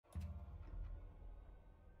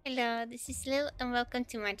Hello, this is Lill and welcome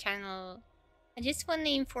to my channel. I just want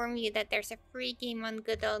to inform you that there's a free game on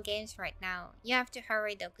Good Old Games right now. You have to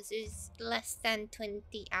hurry though because there's less than 20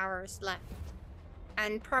 hours left.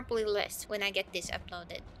 And probably less when I get this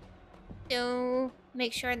uploaded. So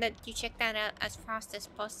make sure that you check that out as fast as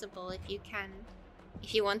possible if you can.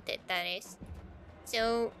 If you want it, that is.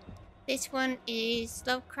 So this one is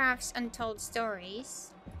Lovecraft's Untold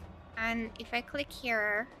Stories. And if I click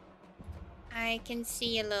here, I can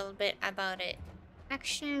see a little bit about it.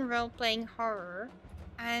 Action role-playing horror.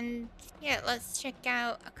 And yeah, let's check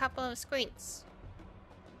out a couple of screens.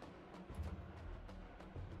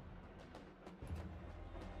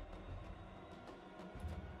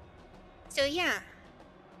 So yeah,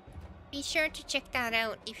 be sure to check that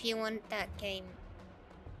out if you want that game.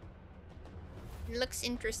 It looks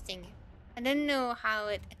interesting. I don't know how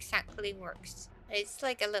it exactly works. It's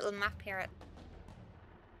like a little map here.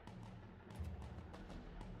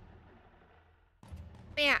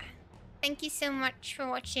 But yeah, thank you so much for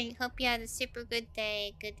watching. Hope you had a super good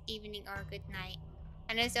day, good evening, or good night.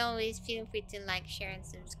 And as always, feel free to like, share, and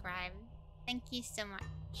subscribe. Thank you so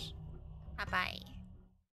much. Bye-bye.